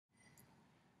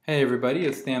Hey everybody,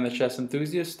 it's Dan the Chess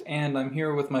Enthusiast, and I'm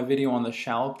here with my video on the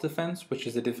Schallop Defense, which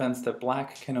is a defense that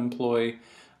Black can employ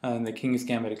in the King's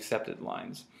Gambit accepted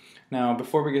lines. Now,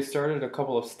 before we get started, a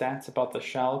couple of stats about the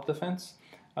Schallop Defense.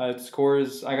 I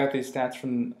got these stats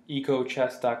from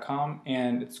ecochess.com,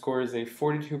 and it scores a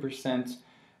 42%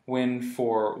 win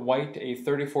for White, a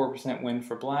 34% win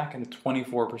for Black, and a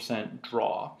 24%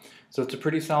 draw. So it's a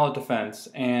pretty solid defense,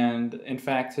 and in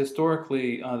fact,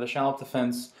 historically, the Schallop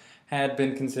Defense had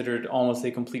been considered almost a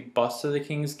complete bust of the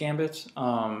King's Gambit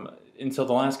until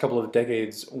the last couple of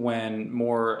decades when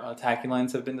more attacking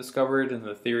lines have been discovered and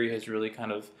the theory has really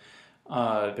kind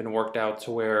of been worked out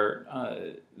to where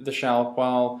the Schallop,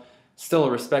 while still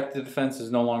a respected defense, is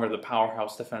no longer the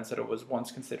powerhouse defense that it was once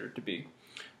considered to be.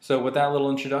 So with that little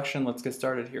introduction, let's get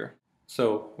started here.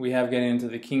 So we have getting into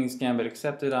the King's Gambit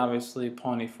accepted, obviously,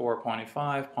 pawn e4, pawn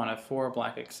e5, pawn f4,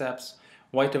 Black accepts.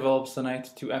 White develops the knight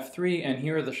to f3, and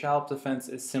here the Schallop defense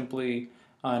is simply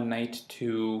knight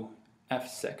to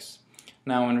f6.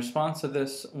 Now in response to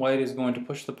this, White is going to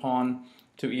push the pawn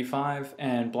to e5,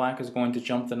 and Black is going to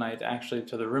jump the knight actually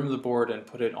to the rim of the board and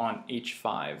put it on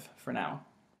h5 for now.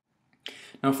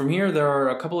 Now from here there are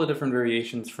a couple of different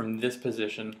variations from this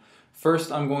position. First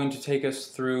I'm going to take us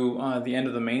through the end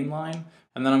of the main line,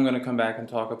 and then I'm going to come back and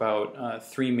talk about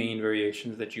three main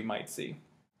variations that you might see.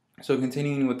 So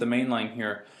continuing with the main line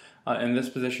here, in this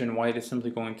position White is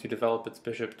simply going to develop its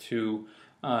bishop to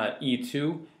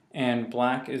e2, and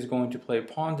Black is going to play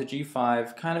pawn to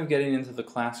g5, kind of getting into the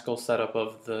classical setup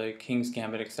of the King's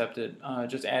Gambit accepted,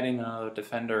 just adding another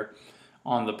defender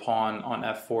on the pawn on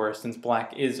f4. Since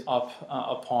Black is up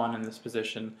a pawn in this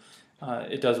position,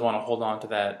 it does want to hold on to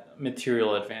that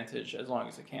material advantage as long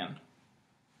as it can.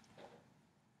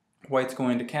 White's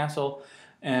going to castle,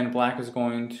 and Black is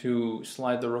going to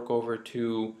slide the rook over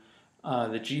to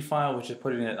the g-file, which is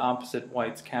putting it opposite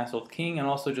White's castled king, and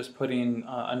also just putting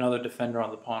another defender on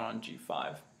the pawn on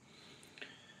g5.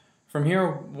 From here,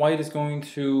 White is going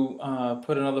to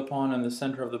put another pawn in the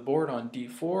center of the board on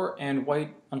d4, and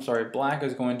Black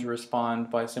is going to respond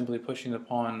by simply pushing the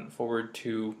pawn forward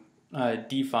to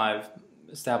d5,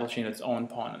 establishing its own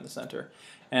pawn in the center.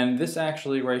 And this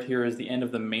actually right here is the end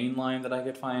of the main line that I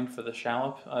could find for the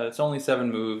Schallop. It's only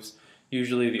 7 moves.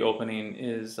 Usually the opening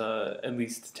is at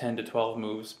least 10 to 12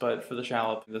 moves, but for the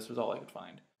Schallop, this was all I could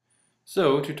find.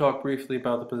 So, to talk briefly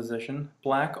about the position,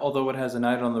 Black, although it has a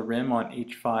knight on the rim on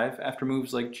h5, after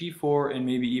moves like g4 and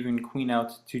maybe even queen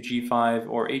out to g5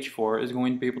 or h4, is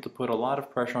going to be able to put a lot of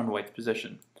pressure on White's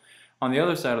position. On the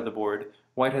other side of the board,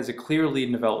 White has a clear lead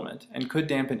in development and could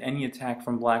dampen any attack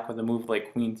from Black with a move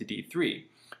like queen to d3,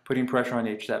 putting pressure on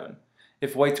h7.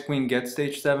 If White's queen gets to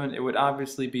h7, it would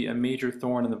obviously be a major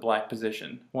thorn in the Black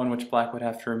position, one which Black would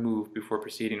have to remove before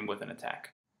proceeding with an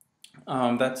attack.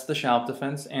 That's the Schallop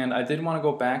defense, and I did want to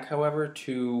go back, however,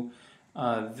 to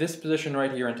this position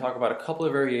right here and talk about a couple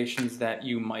of variations that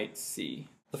you might see.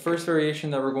 The first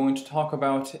variation that we're going to talk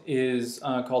about is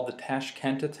called the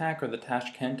Tashkent attack, or the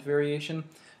Tashkent variation.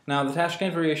 Now, the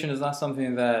Tashkent variation is not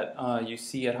something that you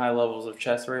see at high levels of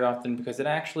chess very often, because it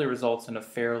actually results in a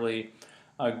fairly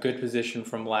good position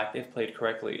from Black if played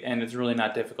correctly, and it's really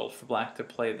not difficult for Black to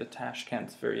play the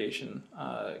Tashkent variation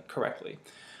correctly.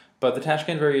 But the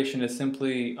Tashkent variation is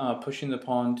simply pushing the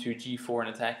pawn to g4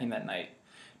 and attacking that knight.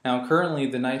 Now, currently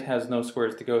the knight has no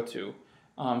squares to go to.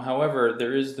 However,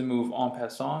 there is the move en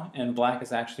passant, and Black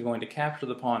is actually going to capture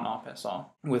the pawn en passant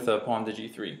with a pawn to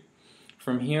g3.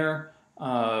 From here,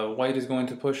 White is going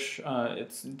to push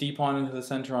its d-pawn into the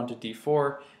center onto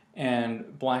d4,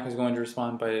 and Black is going to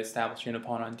respond by establishing a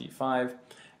pawn on d5.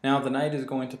 Now the knight is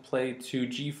going to play to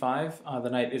g5. The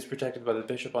knight is protected by the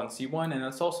bishop on c1, and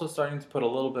it's also starting to put a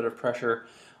little bit of pressure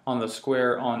on the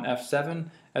square on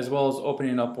f7, as well as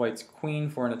opening up White's queen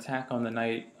for an attack on the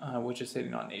knight, which is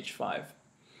sitting on h5.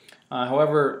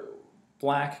 However,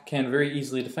 Black can very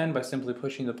easily defend by simply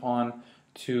pushing the pawn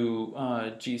to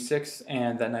g6,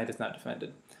 and that knight is not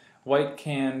defended. White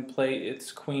can play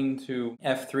its queen to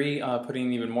f3,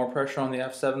 putting even more pressure on the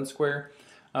f7 square.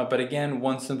 But again,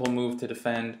 one simple move to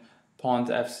defend, pawn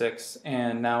to f6,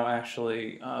 and now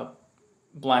actually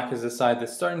Black is the side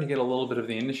that's starting to get a little bit of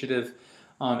the initiative.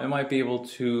 It might be able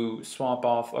to swap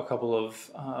off a couple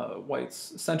of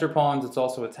White's center pawns. It's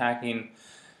also attacking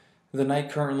the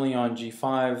knight currently on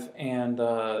g5,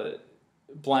 and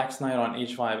Black's knight on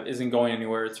h5 isn't going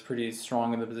anywhere. It's pretty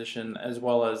strong in the position, as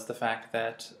well as the fact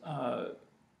that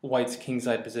White's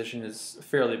kingside position is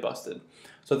fairly busted.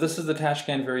 So this is the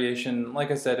Tashkent variation.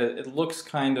 Like I said, it looks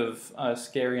kind of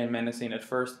scary and menacing at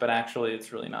first, but actually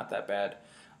it's really not that bad.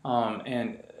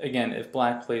 And again, if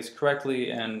Black plays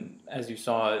correctly, and as you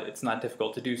saw, it's not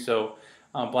difficult to do so,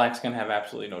 black's going to have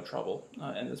absolutely no trouble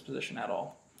in this position at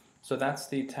all. So that's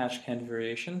the Tashkent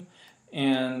variation.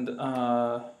 And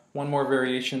one more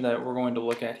variation that we're going to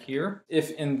look at here.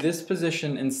 If in this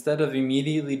position, instead of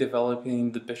immediately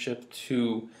developing the bishop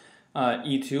to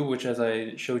e2, which as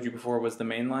I showed you before was the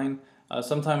main line,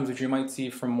 sometimes what you might see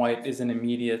from white is an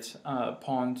immediate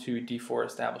pawn to d4,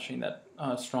 establishing that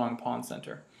strong pawn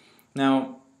center.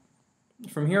 Now,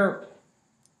 from here,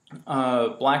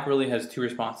 black really has two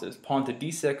responses, pawn to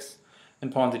d6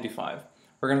 and pawn to d5.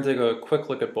 We're going to take a quick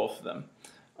look at both of them.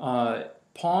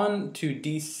 Pawn to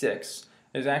d6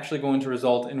 is actually going to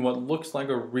result in what looks like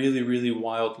a really, really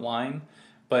wild line,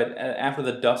 but after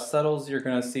the dust settles, you're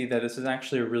going to see that this is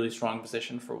actually a really strong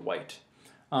position for white.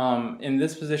 In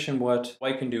this position, what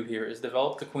white can do here is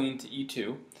develop the queen to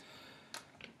e2,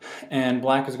 and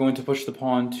black is going to push the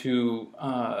pawn to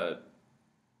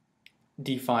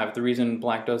d5. The reason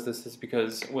black does this is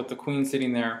because with the queen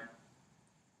sitting there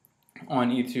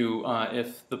on e2,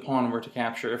 if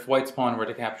white's pawn were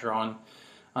to capture on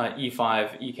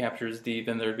e5, e captures d,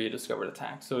 then there would be a discovered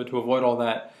attack. So to avoid all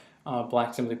that,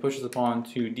 black simply pushes the pawn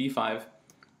to d5.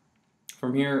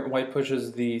 From here, white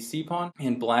pushes the c pawn,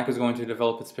 and black is going to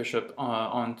develop its bishop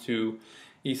onto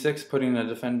e6, putting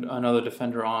another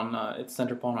defender on its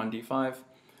center pawn on d5.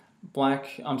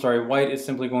 White is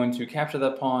simply going to capture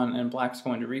that pawn, and black's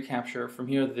going to recapture. From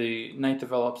here, the knight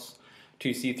develops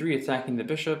to c3, attacking the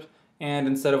bishop, and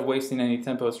instead of wasting any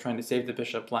tempos trying to save the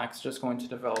bishop, black's just going to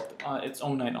develop its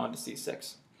own knight onto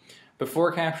c6.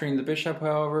 Before capturing the bishop,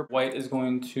 however, white is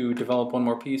going to develop one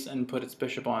more piece and put its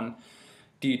bishop on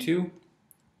d2.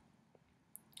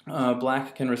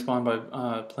 Black can respond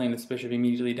by playing its bishop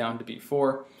immediately down to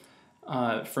b4.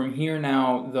 From here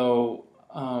now, though,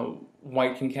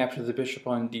 white can capture the bishop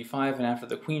on d5, and after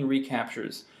the queen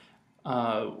recaptures,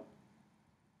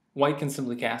 white can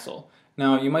simply castle.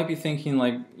 Now, you might be thinking,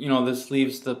 like, this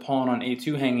leaves the pawn on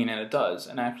a2 hanging, and it does,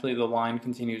 and actually the line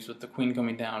continues with the queen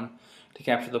coming down to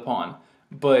capture the pawn.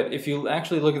 But if you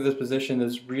actually look at this position,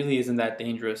 this really isn't that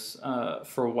dangerous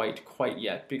for white quite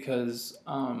yet, because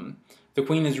the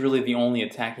queen is really the only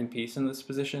attacking piece in this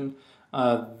position.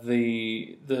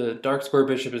 The dark square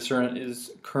bishop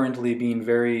is currently being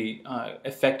very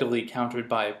effectively countered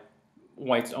by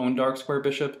white's own dark square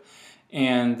bishop,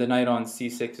 and the knight on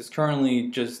c6 is currently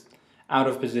just out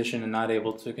of position and not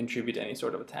able to contribute to any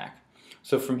sort of attack.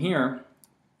 So from here,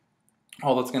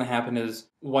 all that's going to happen is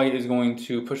white is going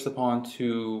to push the pawn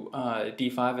to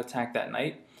d5, attack that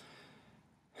knight.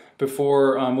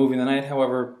 Before moving the knight,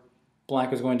 however,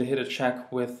 black is going to hit a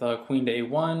check with queen to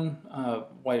a1.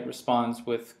 White responds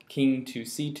with king to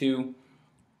c2.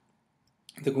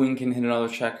 The queen can hit another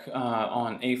check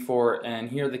on a4, and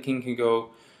here the king can go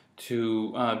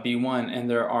to b1, and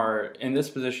there are, in this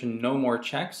position, no more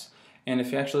checks. And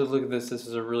if you actually look at this, this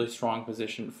is a really strong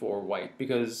position for white,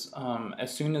 because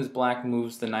as soon as black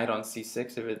moves the knight on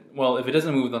c6, if it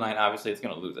doesn't move the knight, obviously it's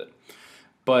going to lose it.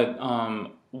 But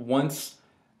once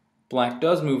black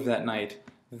does move that knight,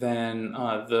 then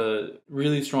the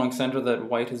really strong center that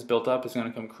white has built up is going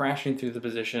to come crashing through the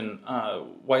position.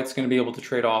 White's going to be able to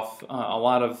trade off a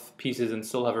lot of pieces and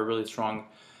still have a really strong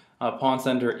pawn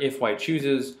center if white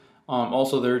chooses.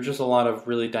 Also, there are just a lot of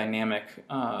really dynamic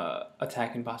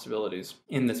attacking possibilities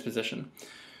in this position.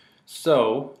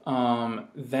 So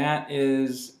that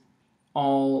is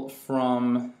all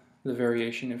from the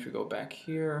variation. If you go back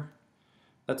here,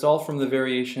 that's all from the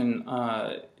variation.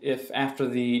 If after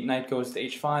the knight goes to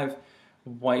h5,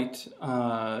 white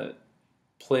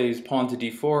plays pawn to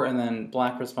d4, and then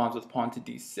black responds with pawn to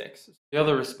d6. The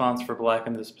other response for black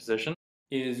in this position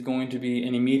is going to be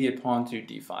an immediate pawn to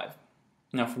d5.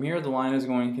 Now from here, the line is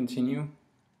going to continue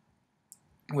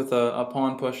with a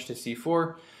pawn push to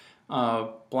c4.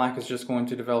 Black is just going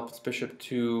to develop its bishop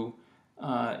to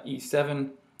e7.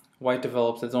 White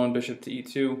develops its own bishop to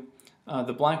e2.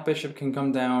 The black bishop can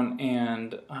come down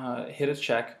and hit a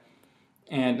check,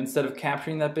 and instead of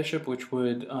capturing that bishop, which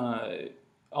would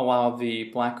allow the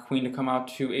black queen to come out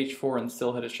to h4 and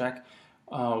still hit a check,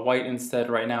 white instead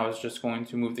right now is just going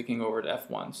to move the king over to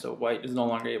f1, so white is no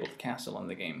longer able to castle in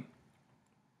the game.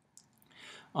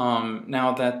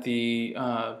 Now that the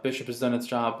bishop has done its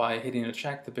job by hitting a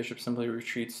check, the bishop simply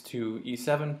retreats to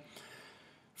e7.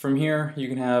 From here, you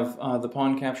can have the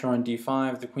pawn capture on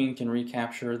d5, the queen can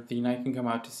recapture, the knight can come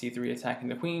out to c3 attacking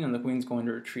the queen, and the queen's going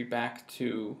to retreat back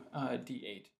to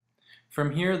d8.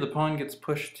 From here, the pawn gets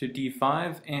pushed to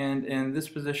d5, and in this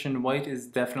position, white is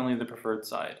definitely the preferred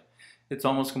side. It's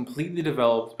almost completely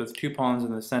developed with two pawns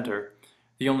in the center.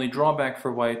 The only drawback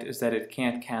for white is that it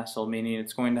can't castle, meaning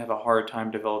it's going to have a hard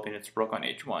time developing its rook on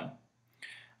h1.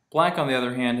 Black, on the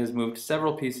other hand, has moved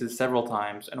several pieces several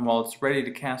times, and while it's ready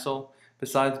to castle,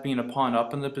 besides being a pawn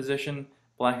up in the position,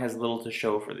 Black has little to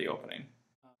show for the opening.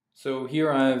 So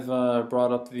here I've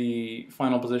brought up the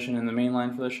final position in the main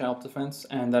line for the Schallop Defense,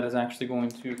 and that is actually going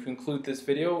to conclude this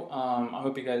video. I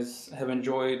hope you guys have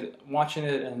enjoyed watching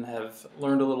it and have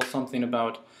learned a little something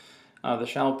about the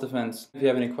Schallop Defense. If you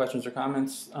have any questions or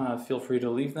comments, feel free to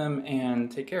leave them,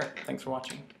 and take care. Thanks for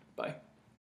watching. Bye.